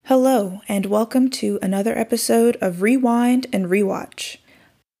Hello, and welcome to another episode of Rewind and Rewatch.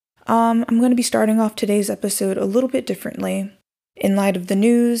 I'm going to be starting off today's episode a little bit differently. In light of the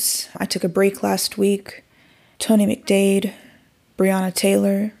news, I took a break last week. Tony McDade, Breonna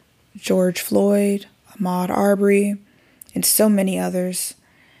Taylor, George Floyd, Ahmaud Arbery, and so many others.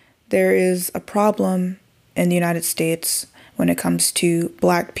 There is a problem in the United States when it comes to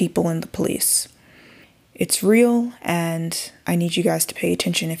Black people in the police. It's real, and I need you guys to pay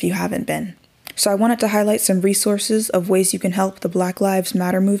attention if you haven't been. So I wanted to highlight some resources of ways you can help the Black Lives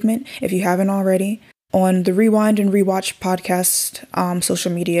Matter movement, if you haven't already, on the Rewind and Rewatch podcast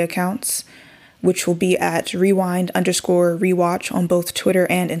social media accounts, which will be at rewind_rewatch on both Twitter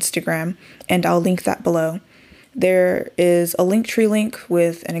and Instagram, and I'll link that below. There is a Linktree link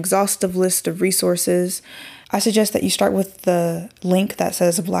with an exhaustive list of resources. I suggest that you start with the link that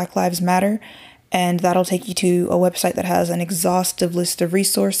says Black Lives Matter, and that'll take you to a website that has an exhaustive list of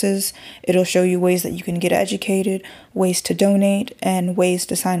resources. It'll show you ways that you can get educated, ways to donate, and ways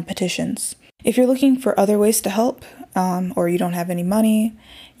to sign petitions. If you're looking for other ways to help, or you don't have any money,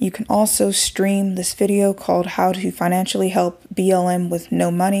 you can also stream this video called How to Financially Help BLM with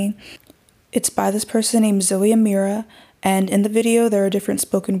No Money. It's by this person named Zoe Amira, and in the video there are different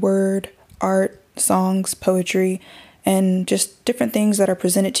spoken word, art, songs, poetry, and just different things that are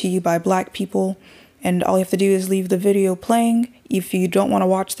presented to you by Black people. And all you have to do is leave the video playing. If you don't want to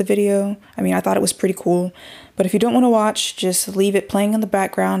watch the video, I thought it was pretty cool. But if you don't want to watch, just leave it playing in the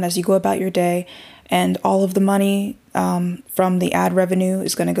background as you go about your day. And all of the money from the ad revenue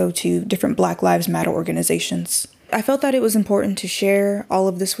is going to go to different Black Lives Matter organizations. I felt that it was important to share all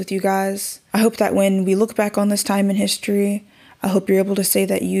of this with you guys. I hope that when we look back on this time in history, I hope you're able to say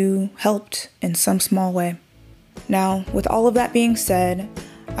that you helped in some small way. Now, with all of that being said,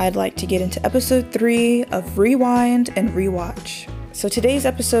 I'd like to get into episode 3 of Rewind and Rewatch. So today's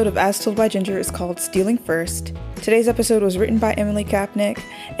episode of As Told by Ginger is called Stealing First. Today's episode was written by Emily Kapnick,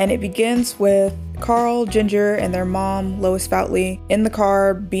 and it begins with Carl, Ginger, and their mom, Lois Foutley, in the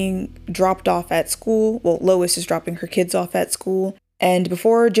car being dropped off at school. Well, Lois is dropping her kids off at school. And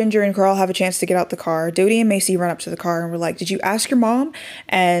before Ginger and Carl have a chance to get out the car, Dodie and Macy run up to the car and were like, "Did you ask your mom?"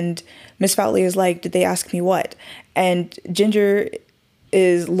 And Miss Foutley is like, "Did they ask me what?" And Ginger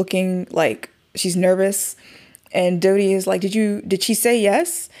is looking like she's nervous. And Dodie is like, did she say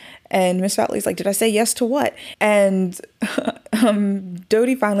yes? And Miss Foutley's like, "Did I say yes to what?" And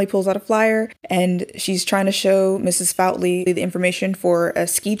Dodie finally pulls out a flyer, and she's trying to show Mrs. Foutley the information for a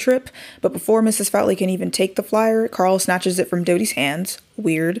ski trip. But before Mrs. Foutley can even take the flyer, Carl snatches it from Dodie's hands.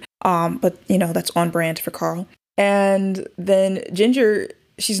 Weird. But that's on brand for Carl. And then Ginger,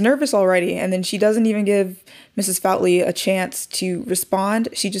 she's nervous already, and then she doesn't even give Mrs. Foutley a chance to respond.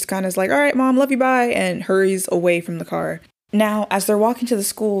 She just kind of is like, "All right, Mom, love you, bye," and hurries away from the car. Now, as they're walking to the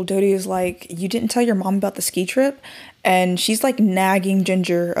school, Dodie is like, "You didn't tell your mom about the ski trip?" And she's like nagging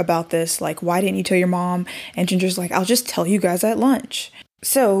Ginger about this, like, "Why didn't you tell your mom?" And Ginger's like, "I'll just tell you guys at lunch."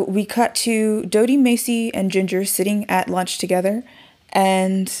 So we cut to Dodie, Macy, and Ginger sitting at lunch together,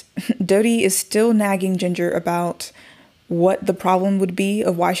 and Dodie is still nagging Ginger about what the problem would be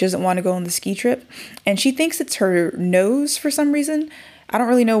of why she doesn't want to go on the ski trip. And she thinks it's her nose for some reason. I don't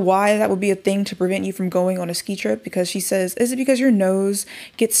really know why that would be a thing to prevent you from going on a ski trip, because she says, "Is it because your nose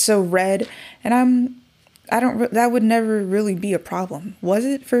gets so red?" And that would never really be a problem. Was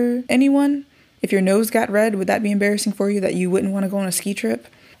it for anyone? If your nose got red, would that be embarrassing for you that you wouldn't want to go on a ski trip?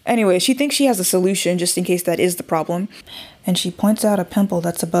 Anyway, she thinks she has a solution just in case that is the problem. And she points out a pimple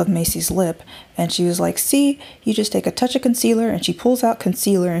that's above Macy's lip. And she was like, "See, you just take a touch of concealer." And she pulls out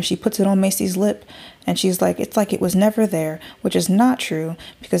concealer and she puts it on Macy's lip. And she's like, "It's like it was never there," which is not true,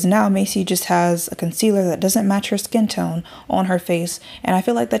 because now Macy just has a concealer that doesn't match her skin tone on her face. And I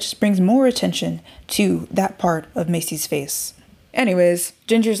feel like that just brings more attention to that part of Macy's face. Anyways,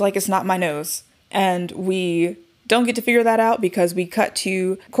 Ginger's like, "It's not my nose." And we don't get to figure that out because we cut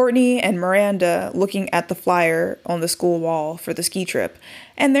to Courtney and Miranda looking at the flyer on the school wall for the ski trip.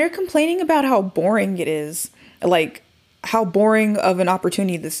 And they're complaining about how boring it is. Like, how boring of an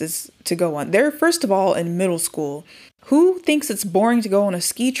opportunity this is to go on. They're, first of all, in middle school. Who thinks it's boring to go on a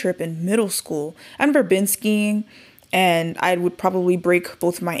ski trip in middle school? I've never been skiing, and I would probably break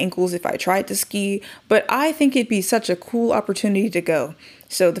both of my ankles if I tried to ski. But I think it'd be such a cool opportunity to go.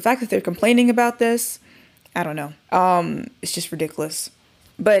 So the fact that they're complaining about this, I don't know. It's just ridiculous.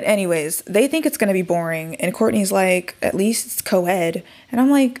 But anyways, they think it's going to be boring. And Courtney's like, "At least it's co-ed." And I'm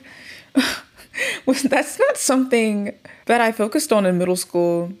like, that's not something that I focused on in middle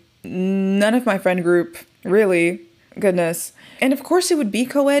school. None of my friend group, really. Goodness. And of course it would be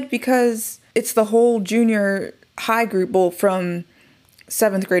co-ed because it's the whole junior high group, well, from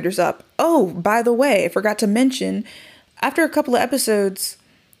 7th graders up. Oh, by the way, I forgot to mention, after a couple of episodes,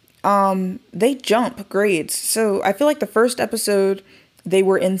 they jump grades. So I feel like the first episode, they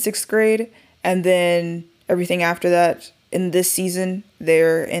were in 6th grade, and then everything after that in this season,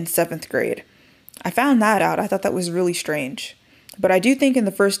 they're in 7th grade. I found that out. I thought that was really strange. But I do think in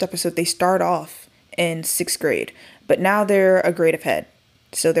the first episode, they start off in 6th grade, but now they're a grade ahead.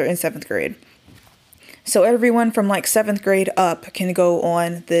 So they're in 7th grade. So everyone from like 7th grade up can go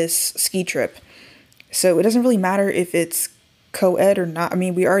on this ski trip. So it doesn't really matter if it's co-ed or not. I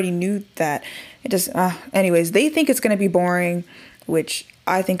mean, we already knew that. It just, anyways, they think it's going to be boring, which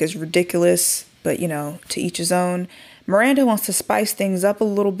I think is ridiculous, but to each his own. Miranda wants to spice things up a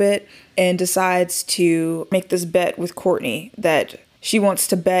little bit and decides to make this bet with Courtney that she wants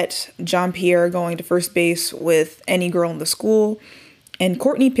to bet Jean-Pierre going to first base with any girl in the school. And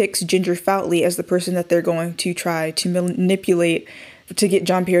Courtney picks Ginger Foutley as the person that they're going to try to manipulate to get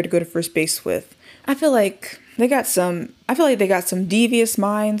Jean-Pierre to go to first base with. I feel like they got some devious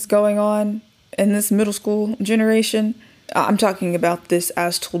minds going on in this middle school generation. I'm talking about this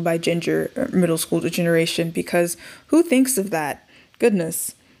as told by Ginger, middle school generation, because who thinks of that?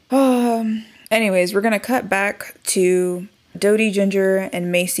 Goodness. Anyways, we're going to cut back to Dodie, Ginger,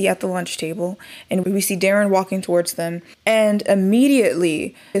 and Macy at the lunch table, and we see Darren walking towards them, and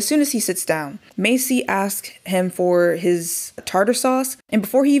immediately, as soon as he sits down, Macy asks him for his tartar sauce, and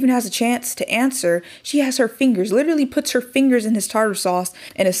before he even has a chance to answer, she has her fingers, literally puts her fingers in his tartar sauce,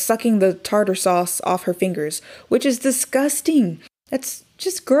 and is sucking the tartar sauce off her fingers, which is disgusting. That's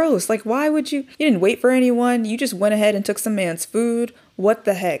just gross. Like, why would you didn't wait for anyone, you just went ahead and took some man's food. What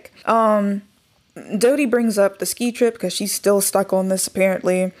the heck? Dodie brings up the ski trip because she's still stuck on this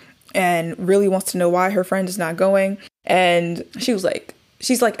apparently and really wants to know why her friend is not going. And she's like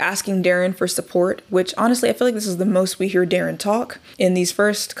asking Darren for support, which honestly, I feel like this is the most we hear Darren talk in these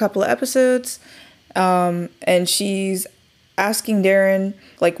first couple of episodes. And she's asking Darren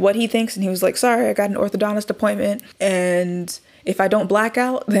like what he thinks. And he was like, sorry, I got an orthodontist appointment. And if I don't black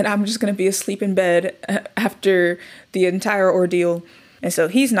out, then I'm just going to be asleep in bed after the entire ordeal. And so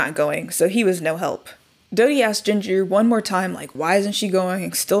he's not going, so he was no help. Dodie asked Ginger one more time, like, why isn't she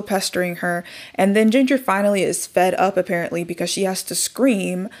going? Still pestering her. And then Ginger finally is fed up, apparently, because she has to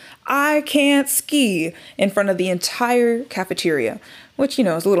scream, I can't ski, in front of the entire cafeteria. Which,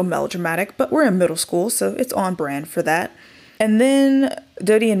 is a little melodramatic, but we're in middle school, so it's on brand for that. And then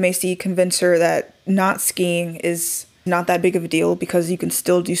Dodie and Macy convince her that not skiing is not that big of a deal because you can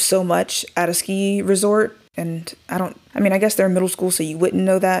still do so much at a ski resort. And I guess they're in middle school, so you wouldn't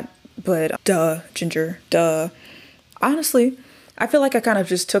know that, but duh, Ginger, duh. Honestly, I feel like I kind of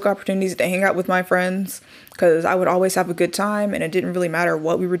just took opportunities to hang out with my friends because I would always have a good time and it didn't really matter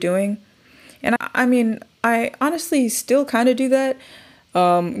what we were doing. And I honestly still kind of do that.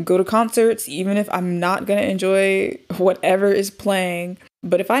 Go to concerts, even if I'm not going to enjoy whatever is playing.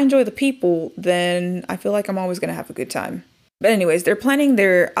 But if I enjoy the people, then I feel like I'm always going to have a good time. But anyways, they're planning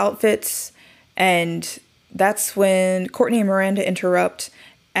their outfits, and that's when Courtney and Miranda interrupt,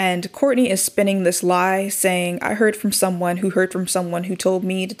 and Courtney is spinning this lie saying, I heard from someone who told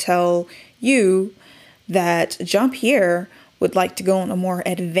me to tell you that Jean-Pierre would like to go on a more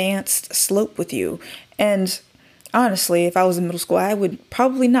advanced slope with you. And honestly, if I was in middle school, I would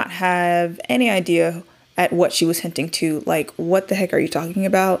probably not have any idea at what she was hinting to. Like, what the heck are you talking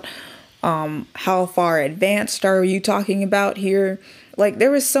about? How far advanced are you talking about here? Like,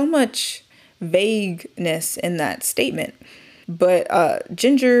 there was so much vagueness in that statement. But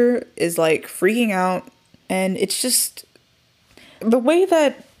Ginger is like freaking out, and it's just the way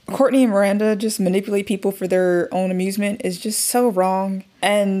that Courtney and Miranda just manipulate people for their own amusement is just so wrong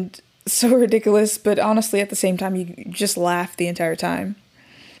and so ridiculous, but honestly at the same time you just laugh the entire time.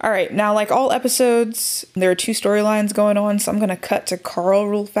 Alright, now like all episodes, there are two storylines going on, so I'm gonna cut to Carl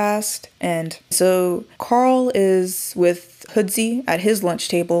real fast. And so Carl is with Hoodsy at his lunch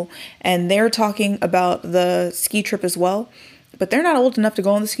table, and they're talking about the ski trip as well. But they're not old enough to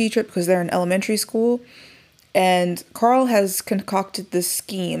go on the ski trip because they're in elementary school. And Carl has concocted this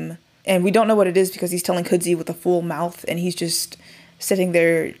scheme, and we don't know what it is because he's telling Hoodsy with a full mouth, and he's just sitting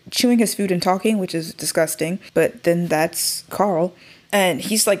there chewing his food and talking, which is disgusting. But then that's Carl. And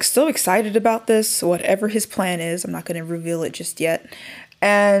he's like so excited about this, whatever his plan is. I'm not going to reveal it just yet.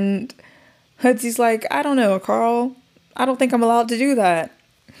 And Hoodsy's like, I don't know, Carl. I don't think I'm allowed to do that.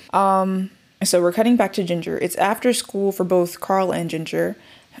 So we're cutting back to Ginger. It's after school for both Carl and Ginger.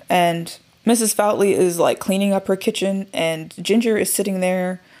 And Mrs. Foutley is like cleaning up her kitchen. And Ginger is sitting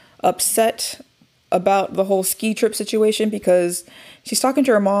there upset about the whole ski trip situation because she's talking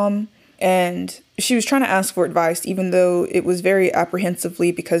to her mom. And she was trying to ask for advice, even though it was very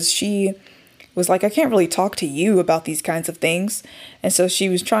apprehensively, because she was like, I can't really talk to you about these kinds of things. And so she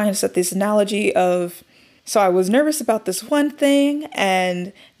was trying to set this analogy of, so I was nervous about this one thing,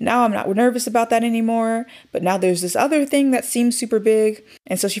 and now I'm not nervous about that anymore. But now there's this other thing that seems super big.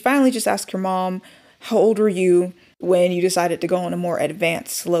 And so she finally just asked her mom, how old were you when you decided to go on a more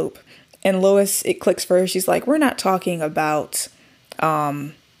advanced slope? And Lois, it clicks for her. She's like, we're not talking about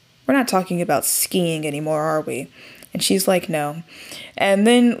skiing anymore, are we? And she's like, no. And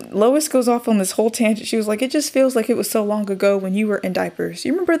then Lois goes off on this whole tangent. She was like, it just feels like it was so long ago when you were in diapers.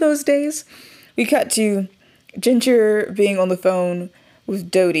 You remember those days? We cut to Ginger being on the phone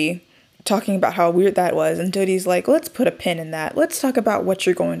with Dodie, talking about how weird that was. And Dodie's like, let's put a pin in that. Let's talk about what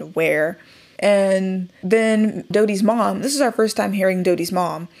you're going to wear. And then Dodie's mom, this is our first time hearing Dodie's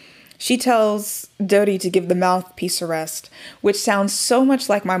mom, she tells Dodie to give the mouthpiece a rest, which sounds so much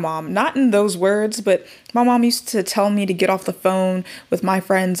like my mom. Not in those words, but my mom used to tell me to get off the phone with my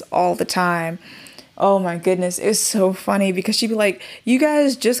friends all the time. Oh my goodness, it's so funny because she'd be like, you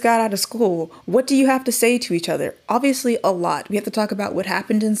guys just got out of school. What do you have to say to each other? Obviously a lot. We have to talk about what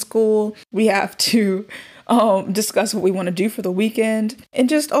happened in school. We have to discuss what we want to do for the weekend and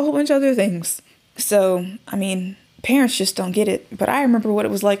just a whole bunch of other things. So, I mean, parents just don't get it. But I remember what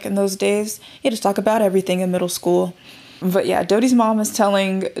it was like in those days. You had to talk about everything in middle school. But yeah, Dodie's mom is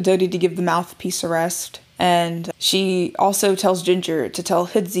telling Dodie to give the mouthpiece a rest. And she also tells Ginger to tell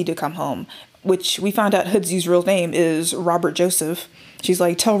Hoodsy to come home, which we found out Hoodsy's real name is Robert Joseph. She's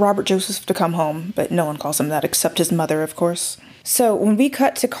like, tell Robert Joseph to come home. But no one calls him that except his mother, of course. So when we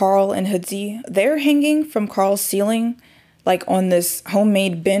cut to Carl and Hoodsy, they're hanging from Carl's ceiling, like on this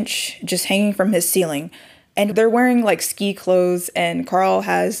homemade bench, just hanging from his ceiling. And they're wearing like ski clothes, and Carl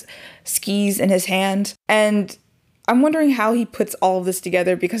has skis in his hand. And I'm wondering how he puts all of this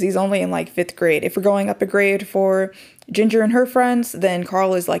together because he's only in like 5th grade. If we're going up a grade for Ginger and her friends, then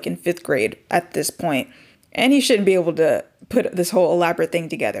Carl is like in 5th grade at this point. And he shouldn't be able to put this whole elaborate thing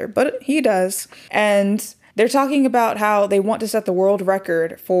together, but he does. And they're talking about how they want to set the world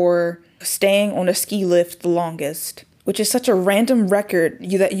record for staying on a ski lift the longest, which is such a random record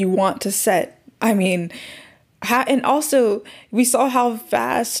that you want to set. I mean, and also we saw how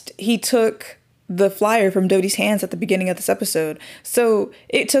fast he took the flyer from Dodie's hands at the beginning of this episode. So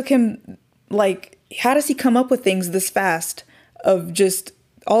it took him, like, how does he come up with things this fast of just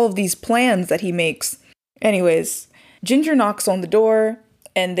all of these plans that he makes? Anyways, Ginger knocks on the door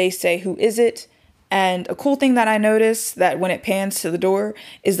and they say, who is it? And a cool thing that I noticed that when it pans to the door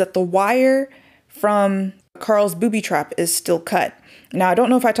is that the wire from Carl's booby trap is still cut. Now, I don't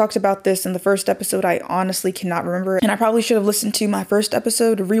know if I talked about this in the first episode. I honestly cannot remember. And I probably should have listened to my first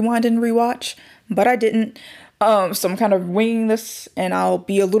episode of Rewind and Rewatch, but I didn't. So I'm kind of winging this and I'll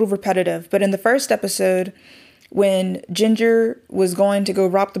be a little repetitive. But in the first episode, when Ginger was going to go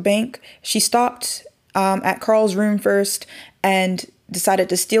rob the bank, she stopped at Carl's room first and decided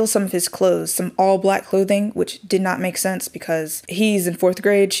to steal some of his clothes, some all black clothing, which did not make sense because he's in 4th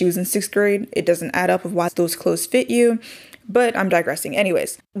grade, she was in 6th grade. It doesn't add up of why those clothes fit you. But I'm digressing.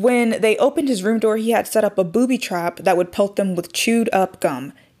 Anyways, when they opened his room door, he had set up a booby trap that would pelt them with chewed up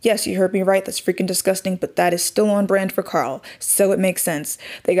gum. Yes, you heard me right. That's freaking disgusting, but that is still on brand for Carl. So it makes sense.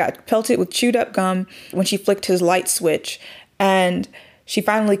 They got pelted with chewed up gum when she flicked his light switch, and she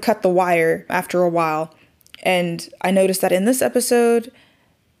finally cut the wire after a while. And I noticed that in this episode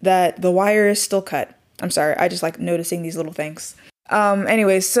that the wire is still cut. I'm sorry. I just like noticing these little things.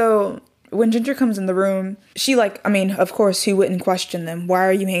 Anyways, so when Ginger comes in the room, she of course, who wouldn't question them? Why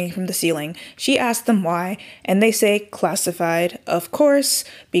are you hanging from the ceiling? She asks them why, and they say classified, of course,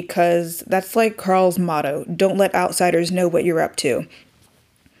 because that's like Carl's motto. Don't let outsiders know what you're up to.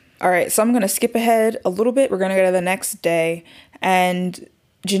 All right, so I'm going to skip ahead a little bit. We're going to go to the next day, and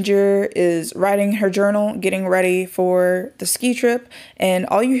Ginger is writing her journal, getting ready for the ski trip, and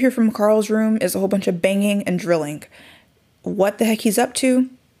all you hear from Carl's room is a whole bunch of banging and drilling. What the heck he's up to?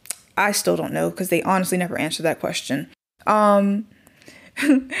 I still don't know because they honestly never answered that question.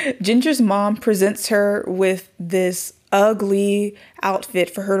 Ginger's mom presents her with this ugly outfit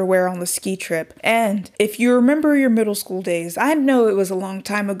for her to wear on the ski trip. And if you remember your middle school days, I know it was a long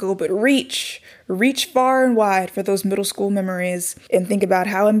time ago, but reach far and wide for those middle school memories and think about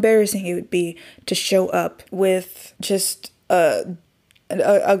how embarrassing it would be to show up with just an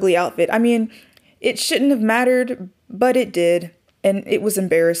ugly outfit. I mean, it shouldn't have mattered, but it did. And it was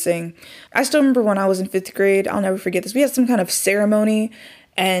embarrassing. I still remember when I was in 5th grade, I'll never forget this. We had some kind of ceremony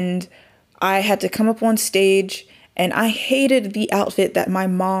and I had to come up on stage and I hated the outfit that my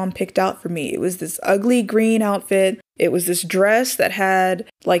mom picked out for me. It was this ugly green outfit. It was this dress that had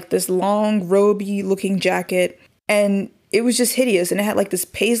like this long roby looking jacket, and it was just hideous, and it had like this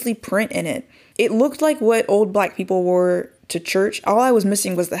paisley print in it. It looked like what old black people wore to church. All I was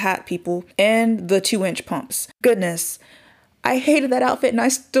missing was the hat, people, and the 2-inch pumps. Goodness. I hated that outfit, and I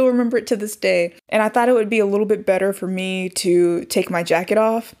still remember it to this day. And I thought it would be a little bit better for me to take my jacket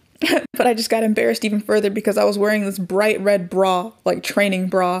off. But I just got embarrassed even further because I was wearing this bright red bra, like training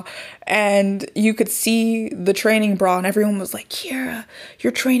bra. And you could see the training bra, and everyone was like, Kiera,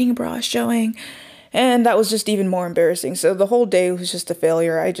 your training bra is showing. And that was just even more embarrassing. So the whole day was just a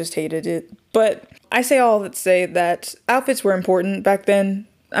failure. I just hated it. But I say all that to say that outfits were important back then.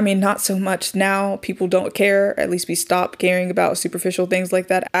 I mean, not so much now. People don't care. At least we stop caring about superficial things like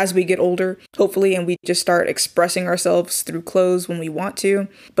that as we get older, hopefully, and we just start expressing ourselves through clothes when we want to.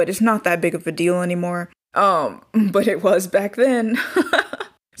 But it's not that big of a deal anymore. But it was back then.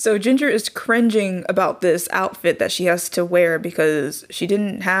 So Ginger is cringing about this outfit that she has to wear because she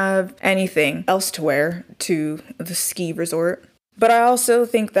didn't have anything else to wear to the ski resort. But I also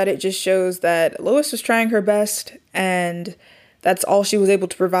think that it just shows that Lois was trying her best, and that's all she was able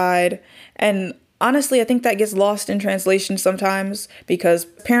to provide. And honestly, I think that gets lost in translation sometimes because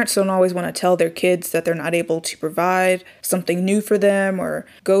parents don't always want to tell their kids that they're not able to provide something new for them or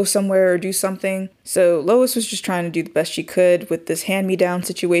go somewhere or do something. So Lois was just trying to do the best she could with this hand-me-down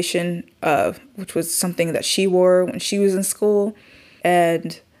situation, which was something that she wore when she was in school.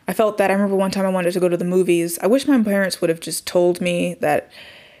 And I felt that I remember one time I wanted to go to the movies. I wish my parents would have just told me that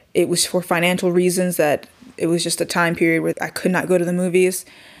it was for financial reasons, that it was just a time period where I could not go to the movies.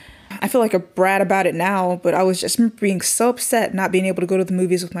 I feel like a brat about it now, but I was just being so upset not being able to go to the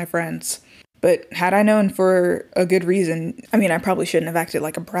movies with my friends. But had I known for a good reason, I mean, I probably shouldn't have acted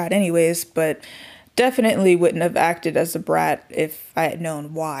like a brat anyways, but definitely wouldn't have acted as a brat if I had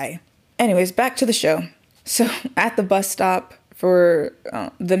known why. Anyways, back to the show. So at the bus stop for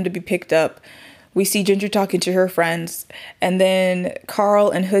them to be picked up, we see Ginger talking to her friends, and then Carl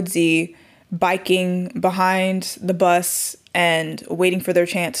and Hoodsy biking behind the bus and waiting for their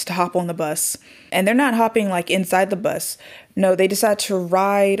chance to hop on the bus. And they're not hopping like inside the bus. No, they decide to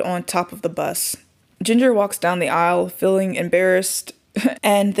ride on top of the bus. Ginger walks down the aisle feeling embarrassed.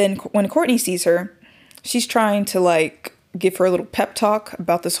 And then when Courtney sees her, she's trying to like give her a little pep talk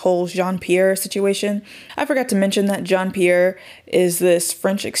about this whole Jean-Pierre situation. I forgot to mention that Jean-Pierre is this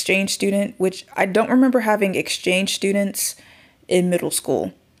French exchange student, which I don't remember having exchange students in middle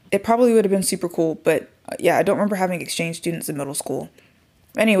school. It probably would have been super cool, but yeah, I don't remember having exchange students in middle school.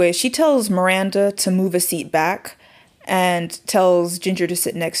 Anyway, she tells Miranda to move a seat back and tells Ginger to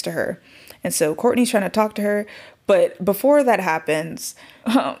sit next to her. And so Courtney's trying to talk to her, but before that happens,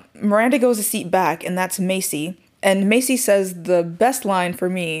 Miranda goes a seat back, and that's Macy. And Macy says the best line for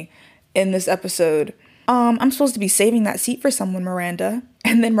me in this episode, I'm supposed to be saving that seat for someone, Miranda.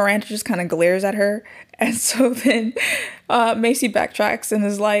 And then Miranda just kind of glares at her. And so then Macy backtracks and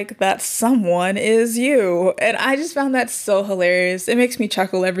is like, that someone is you. And I just found that so hilarious. It makes me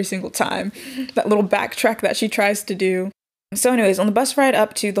chuckle every single time. That little backtrack that she tries to do. So anyways, on the bus ride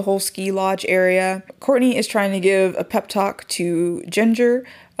up to the whole ski lodge area, Courtney is trying to give a pep talk to Ginger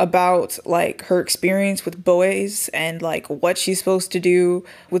about like her experience with boys and like what she's supposed to do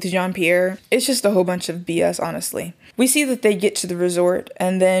with Jean-Pierre. It's just a whole bunch of BS, honestly. We see that they get to the resort,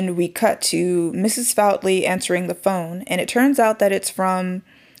 and then we cut to Mrs. Foutley answering the phone, and it turns out that it's from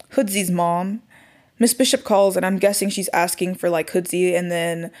Hoodsy's mom. Miss Bishop calls, and I'm guessing she's asking for like Hoodsy, and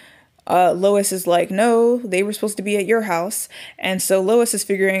then Lois is like, no, they were supposed to be at your house. And so Lois is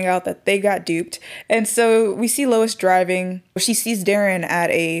figuring out that they got duped. And so we see Lois driving. She sees Darren at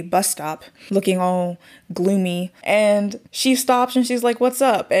a bus stop looking all gloomy. And she stops and she's like, what's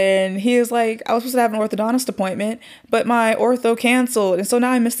up? And he is like, I was supposed to have an orthodontist appointment, but my ortho canceled. And so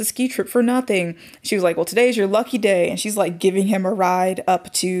now I missed the ski trip for nothing. She was like, well, today's your lucky day. And she's like giving him a ride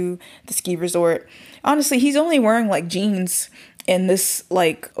up to the ski resort. Honestly, he's only wearing like jeans in this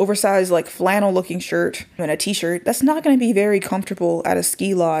like oversized like flannel looking shirt and a t-shirt. That's not going to be very comfortable at a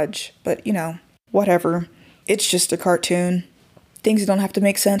ski lodge, but you know, whatever. It's just a cartoon. Things don't have to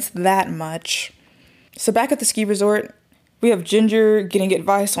make sense that much. So back at the ski resort, we have Ginger getting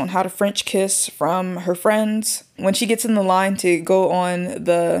advice on how to French kiss from her friends. When she gets in the line to go on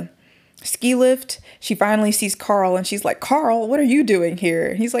the ski lift, she finally sees Carl and she's like, Carl, what are you doing here?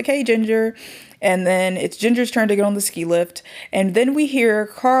 And he's like, hey, Ginger. And then it's Ginger's turn to get on the ski lift. And then we hear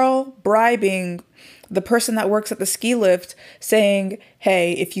Carl bribing the person that works at the ski lift saying,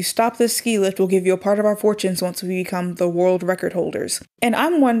 hey, if you stop this ski lift, we'll give you a part of our fortunes once we become the world record holders. And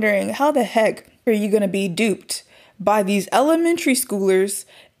I'm wondering, how the heck are you going to be duped by these elementary schoolers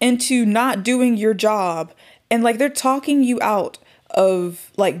into not doing your job And like they're talking you out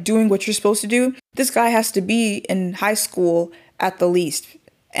of like doing what you're supposed to do. This guy has to be in high school at the least.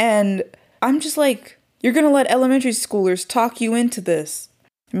 And I'm just like, you're gonna let elementary schoolers talk you into this.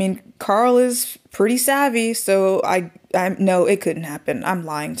 I mean, Carl is pretty savvy, so I no, it couldn't happen. I'm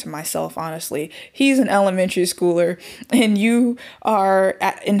lying to myself, honestly. He's an elementary schooler, and you are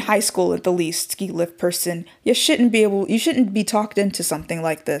in high school at the least, ski lift person. You shouldn't be talked into something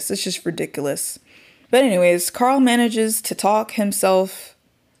like this. It's just ridiculous. But anyways, Carl manages to talk himself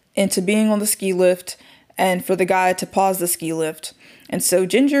into being on the ski lift and for the guy to pause the ski lift. And so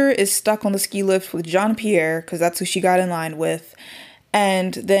Ginger is stuck on the ski lift with Jean-Pierre because that's who she got in line with.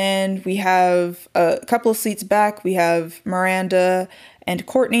 And then we have a couple of seats back. We have Miranda and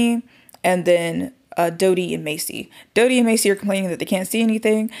Courtney, and then Dodie and Macy. Dodie and Macy are complaining that they can't see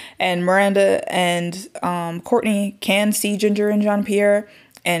anything, and Miranda and Courtney can see Ginger and Jean-Pierre.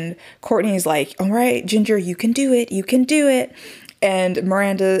 And Courtney is like, all right, Ginger, you can do it. You can do it. And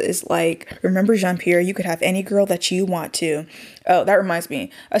Miranda is like, remember, Jean-Pierre, you could have any girl that you want to. Oh, that reminds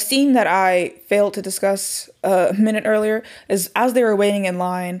me. A scene that I failed to discuss a minute earlier is as they were waiting in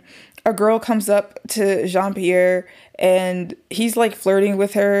line, a girl comes up to Jean-Pierre and he's like flirting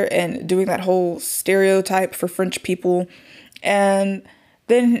with her and doing that whole stereotype for French people. And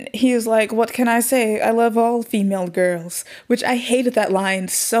then he was like, what can I say? I love all female girls, which I hated that line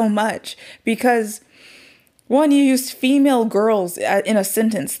so much because one, you used female girls in a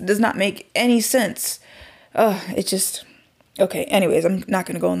sentence. It does not make any sense. It just... Okay, anyways, I'm not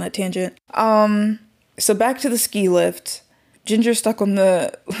going to go on that tangent. So back to the ski lift. Ginger's stuck on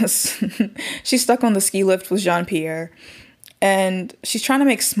the... she's stuck on the ski lift with Jean-Pierre. And she's trying to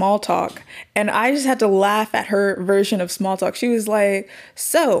make small talk. And I just had to laugh at her version of small talk. She was like,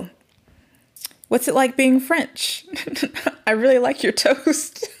 so, what's it like being French? I really like your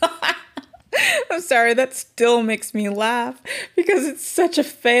toast. I'm sorry, that still makes me laugh because it's such a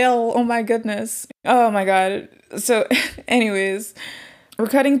fail. Oh my goodness. Oh my God. So anyways, we're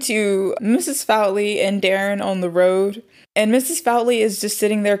cutting to Mrs. Foutley and Darren on the road. And Mrs. Foutley is just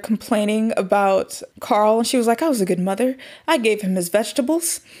sitting there complaining about Carl. And she was like, I was a good mother. I gave him his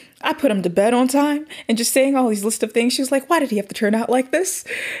vegetables. I put him to bed on time. And just saying all these list of things. She was like, why did he have to turn out like this?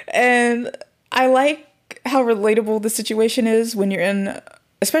 And I like how relatable the situation is when you're in...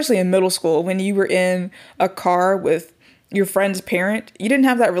 especially in middle school, when you were in a car with your friend's parent. You didn't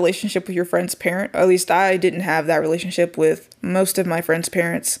have that relationship with your friend's parent. At least I didn't have that relationship with most of my friends'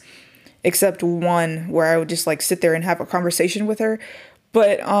 parents, except one where I would just like sit there and have a conversation with her.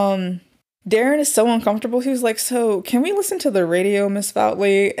 But Darren is so uncomfortable. He was like, so can we listen to the radio, Miss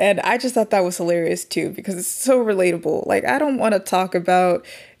Foutley? And I just thought that was hilarious too, because it's so relatable. Like, I don't want to talk about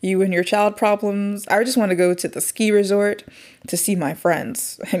you and your child problems. I just want to go to the ski resort to see my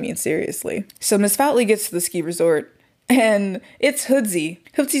friends. I mean, seriously. So Miss Foutley gets to the ski resort and it's Hoodsy.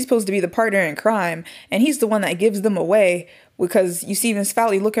 Hoodsy's supposed to be the partner in crime, and he's the one that gives them away because you see Miss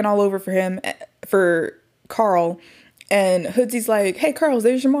Foutley looking all over for him, for Carl. And Hoodsy's like, hey, Carl,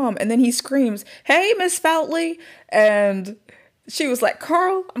 there's your mom. And then he screams, hey, Miss Foutley. And she was like,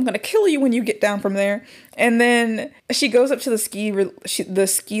 Carl, I'm going to kill you when you get down from there. And then she goes up to the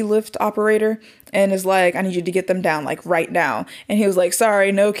ski lift operator and is like, I need you to get them down like right now. And he was like,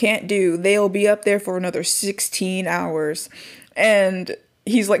 sorry, no, can't do. They'll be up there for another 16 hours. And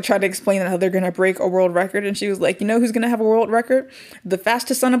he's like trying to explain how they're going to break a world record. And she was like, you know who's going to have a world record? The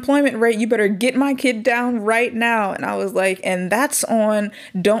fastest unemployment rate. You better get my kid down right now. And I was like, and that's on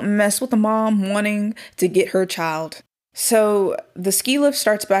don't mess with the mom wanting to get her child. So the ski lift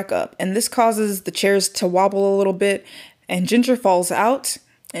starts back up, and this causes the chairs to wobble a little bit, and Ginger falls out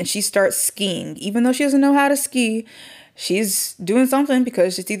and she starts skiing. Even though she doesn't know how to ski, she's doing something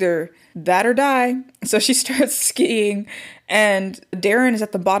because it's either that or die. So she starts skiing, and Darren is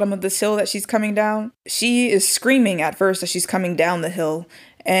at the bottom of this hill that she's coming down. She is screaming at first as she's coming down the hill,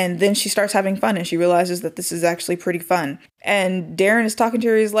 and then she starts having fun and she realizes that this is actually pretty fun. And Darren is talking to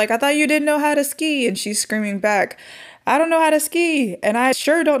her. He's like, I thought you didn't know how to ski. And she's screaming back, I don't know how to ski, and I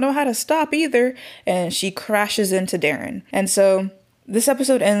sure don't know how to stop either. And she crashes into Darren. And so this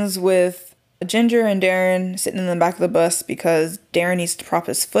episode ends with Ginger and Darren sitting in the back of the bus because Darren needs to prop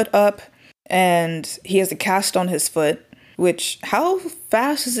his foot up and he has a cast on his foot, which how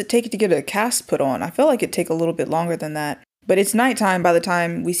fast does it take to get a cast put on? I feel like it'd take a little bit longer than that. But it's nighttime by the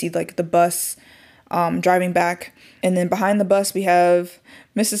time we see like the bus driving back. And then behind the bus we have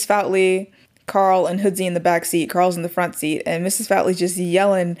Mrs. Foutley, Carl, and Hoodsy in the back seat. Carl's in the front seat, and Mrs. Foutley's just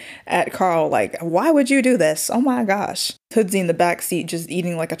yelling at Carl like, why would you do this? Oh my gosh. Hoodsy in the back seat just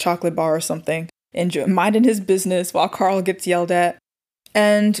eating like a chocolate bar or something and minding his business while Carl gets yelled at.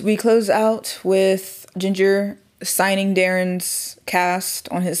 And we close out with Ginger signing Darren's cast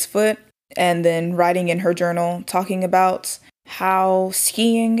on his foot and then writing in her journal talking about how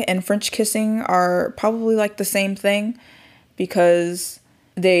skiing and French kissing are probably like the same thing, because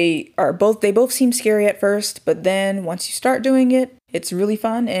they both seem scary at first, but then once you start doing it, it's really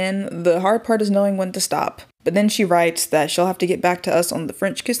fun, and the hard part is knowing when to stop. But then she writes that she'll have to get back to us on the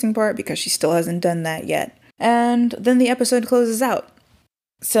French kissing part because she still hasn't done that yet. And then the episode closes out.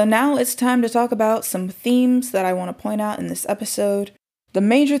 So now it's time to talk about some themes that I want to point out in this episode. The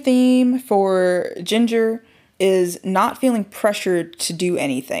major theme for Ginger is not feeling pressured to do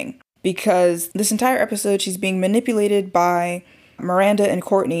anything, because this entire episode she's being manipulated by Miranda and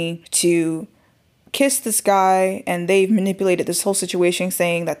Courtney to kiss this guy, and they've manipulated this whole situation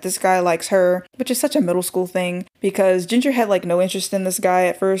saying that this guy likes her, which is such a middle school thing, because Ginger had like no interest in this guy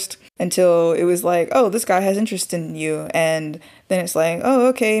at first until it was like, oh, this guy has interest in you, and then it's like, oh,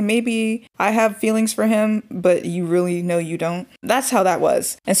 okay, maybe I have feelings for him, but you really know you don't. That's how that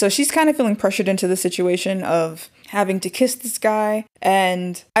was. And so she's kind of feeling pressured into the situation of having to kiss this guy,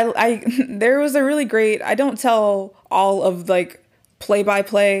 and I there was a really great, I don't tell all of like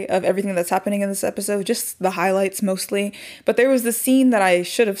play-by-play of everything that's happening in this episode, just the highlights mostly. But there was this scene that I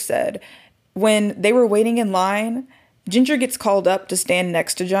should have said. When they were waiting in line, Ginger gets called up to stand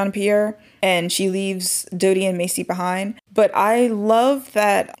next to Jean-Pierre, and she leaves Dodie and Macy behind. But I love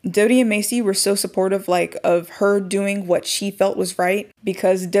that Dodie and Macy were so supportive, like, of her doing what she felt was right,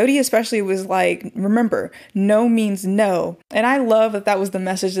 because Dodie especially was like, remember, no means no. And I love that that was the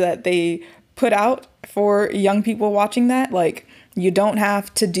message that they put out for young people watching that, like, you don't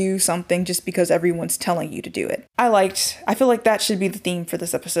have to do something just because everyone's telling you to do it. I feel like that should be the theme for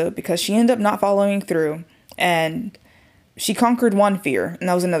this episode, because she ended up not following through, and she conquered one fear, and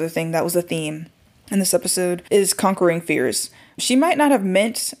that was another thing that was a theme in this episode, is conquering fears. She might not have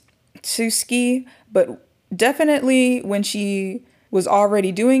meant to ski, but definitely when she was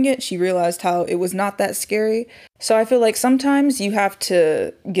already doing it, she realized how it was not that scary. So I feel like sometimes you have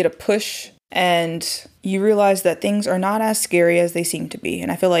to get a push and you realize that things are not as scary as they seem to be. And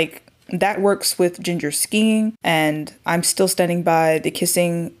I feel like that works with Ginger skiing, and I'm still standing by the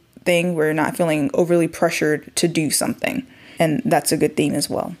kissing thing. We're not feeling overly pressured to do something, and that's a good theme as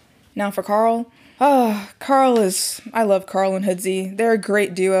well. Now for Carl. I love Carl and Hoodsey. They're a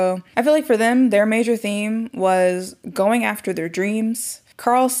great duo. I feel like for them, their major theme was going after their dreams.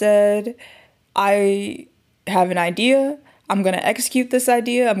 Carl said, I have an idea. I'm going to execute this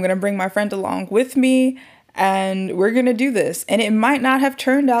idea. I'm going to bring my friend along with me, and we're going to do this. And it might not have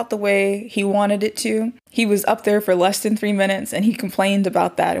turned out the way he wanted it to. He was up there for less than 3 minutes, and he complained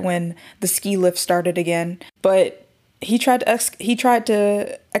about that when the ski lift started again. But he tried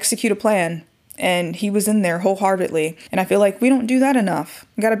to execute a plan, and he was in there wholeheartedly. And I feel like we don't do that enough.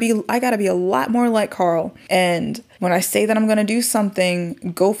 I gotta be a lot more like Carl. And when I say that I'm going to do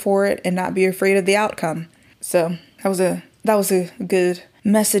something, go for it and not be afraid of the outcome. So that was a good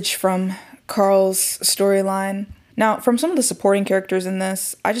message from Carl's storyline. Now, from some of the supporting characters in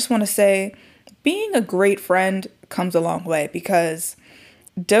this, I just want to say being a great friend comes a long way, because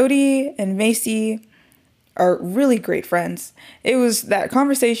Dodie and Macy are really great friends. It was that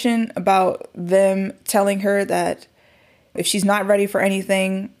conversation about them telling her that if she's not ready for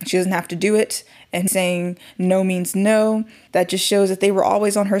anything, she doesn't have to do it, and saying no means no. That just shows that they were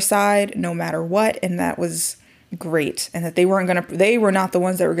always on her side no matter what, and that was great, and that they were not the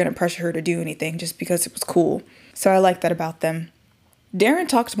ones that were going to pressure her to do anything just because it was cool. So I like that about them. Darren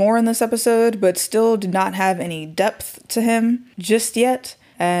talked more in this episode, but still did not have any depth to him just yet,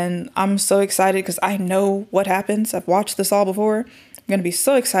 and I'm so excited because I know what happens. I've watched this all before. I'm going to be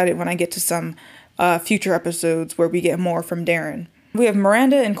so excited when I get to some future episodes where we get more from Darren. We have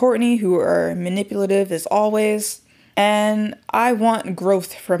Miranda and Courtney, who are manipulative as always, and I want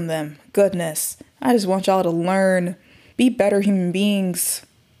growth from them. Goodness. I just want y'all to learn, be better human beings.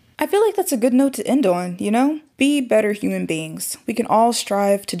 I feel like that's a good note to end on, you know? Be better human beings. We can all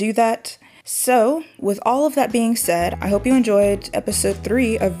strive to do that. So, with all of that being said, I hope you enjoyed episode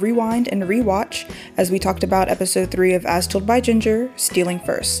 3 of Rewind and Rewatch, as we talked about episode 3 of As Told by Ginger, Stealing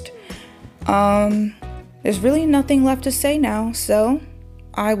First. There's really nothing left to say now, so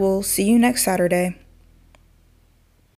I will see you next Saturday.